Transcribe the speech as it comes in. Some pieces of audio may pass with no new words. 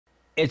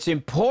it's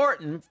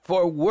important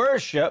for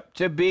worship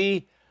to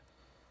be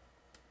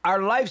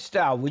our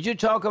lifestyle. Would you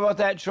talk about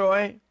that,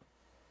 Troy?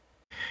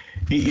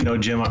 You know,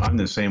 Jim, I'm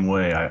the same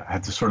way. I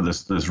have to sort of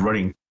this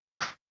running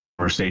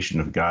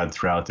conversation of God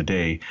throughout the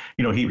day.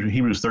 You know,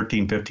 Hebrews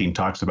 13:15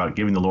 talks about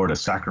giving the Lord a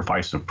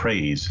sacrifice of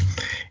praise.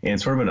 And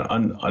sort of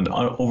an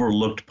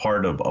overlooked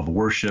part of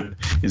worship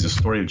is the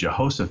story of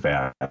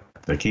Jehoshaphat,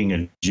 the king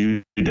of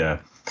Judah.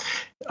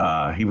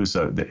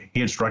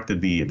 He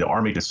instructed the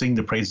army to sing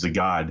the praises of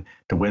God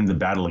to win the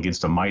battle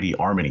against a mighty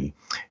army.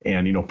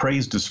 And, you know,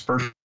 praise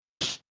disperses,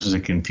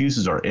 it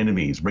confuses our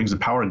enemies, brings the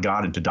power of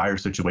God into dire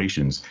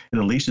situations,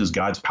 and unleashes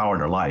God's power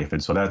in our life.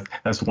 And so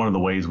that's one of the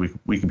ways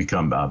we can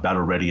become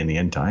battle ready in the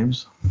end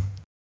times.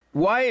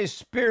 Why is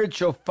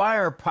spiritual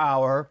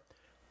firepower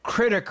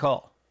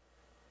critical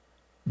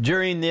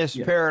during this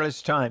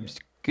perilous times?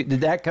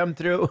 Did that come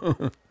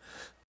through?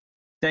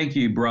 Thank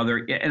you, brother.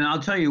 And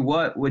I'll tell you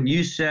what, when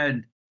you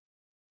said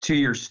to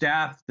your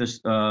staff this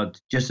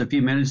just a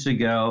few minutes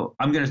ago,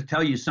 I'm going to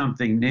tell you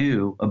something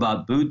new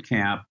about boot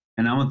camp,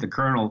 and I want the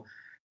colonel.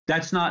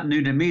 That's not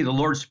new to me. The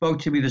Lord spoke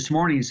to me this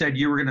morning. He said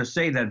you were going to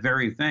say that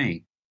very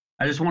thing.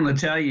 I just want to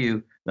tell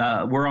you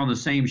we're on the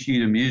same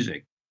sheet of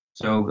music.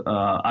 So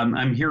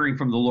I'm hearing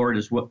from the Lord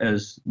as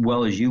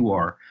well as you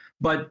are.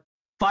 But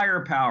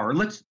firepower.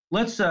 Let's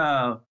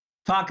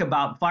talk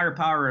about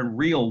firepower in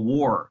real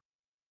war.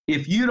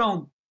 If you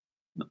don't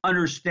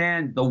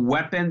understand the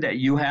weapon that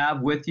you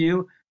have with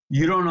you,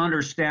 you don't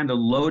understand to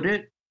load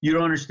it, you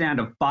don't understand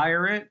to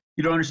fire it,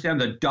 you don't understand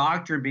the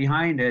doctrine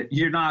behind it,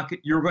 you're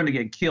going to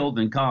get killed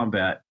in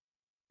combat.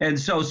 And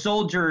so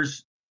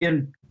soldiers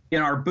in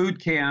our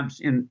boot camps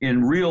in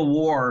real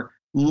war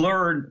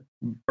learn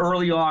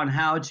early on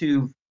how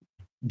to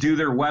do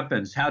their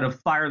weapons, how to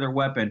fire their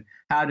weapon,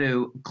 how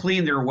to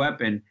clean their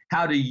weapon,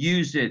 how to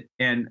use it,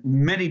 and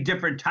many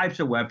different types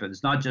of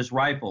weapons, not just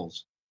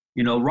rifles.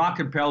 You know,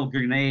 rocket-propelled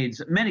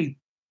grenades, many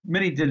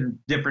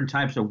different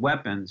types of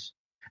weapons.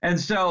 And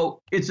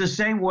so it's the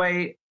same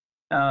way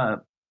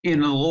in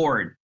the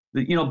Lord.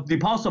 You know, the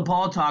Apostle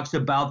Paul talks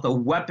about the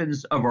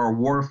weapons of our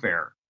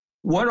warfare.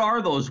 What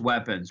are those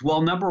weapons?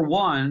 Well, number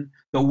one,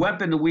 the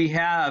weapon that we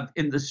have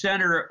in the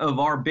center of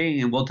our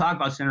being, and we'll talk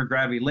about center of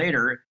gravity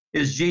later,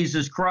 is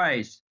Jesus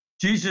Christ.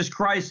 Jesus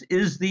Christ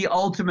is the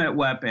ultimate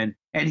weapon,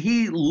 and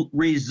he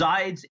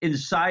resides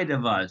inside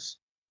of us.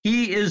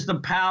 He is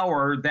the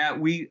power that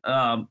we,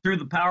 through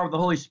the power of the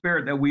Holy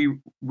Spirit, that we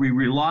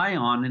rely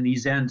on in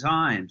these end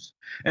times.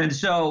 And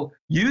so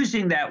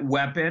using that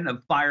weapon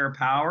of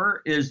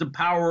firepower is the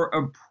power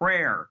of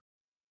prayer.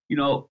 You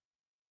know,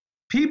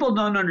 people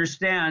don't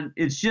understand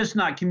it's just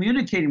not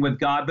communicating with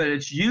God, but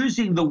it's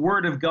using the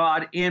word of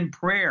God in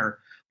prayer.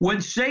 When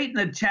Satan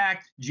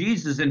attacked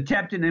Jesus and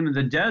tempted him in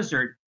the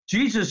desert,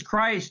 Jesus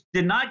Christ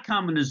did not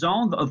come in his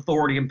own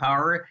authority and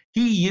power.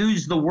 He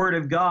used the word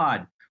of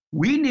God.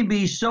 We need to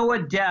be so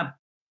adept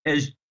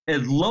as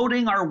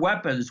loading our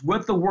weapons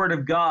with the word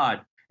of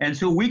God. And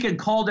so we can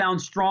call down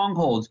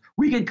strongholds.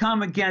 We can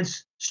come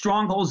against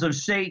strongholds of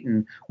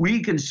Satan.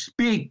 We can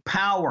speak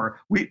power.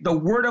 The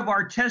word of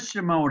our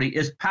testimony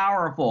is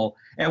powerful.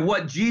 And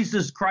what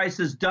Jesus Christ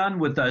has done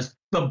with us,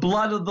 the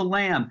blood of the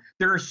Lamb.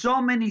 There are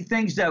so many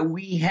things that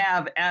we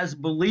have as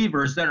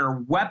believers that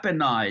are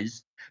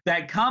weaponized,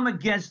 that come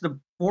against the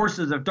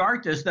forces of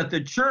darkness, that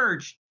the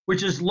church,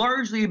 which has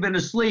largely been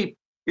asleep,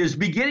 is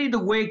beginning to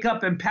wake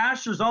up, and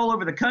pastors all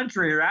over the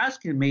country are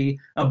asking me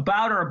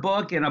about our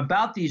book and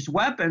about these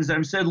weapons. And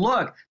I've said,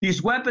 look,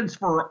 these weapons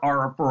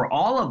are for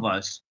all of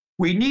us.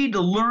 We need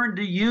to learn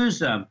to use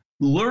them,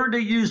 learn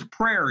to use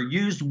prayer,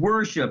 use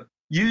worship,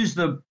 use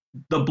the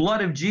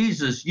blood of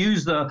Jesus,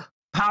 use the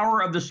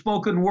power of the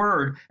spoken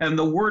word and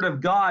the word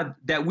of God,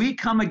 that we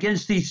come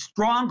against these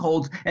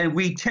strongholds and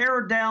we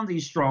tear down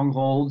these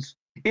strongholds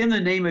in the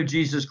name of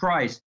Jesus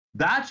Christ.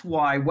 That's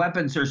why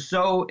weapons are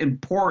so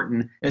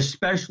important,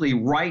 especially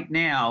right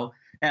now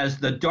as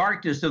the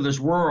darkness of this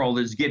world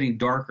is getting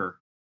darker.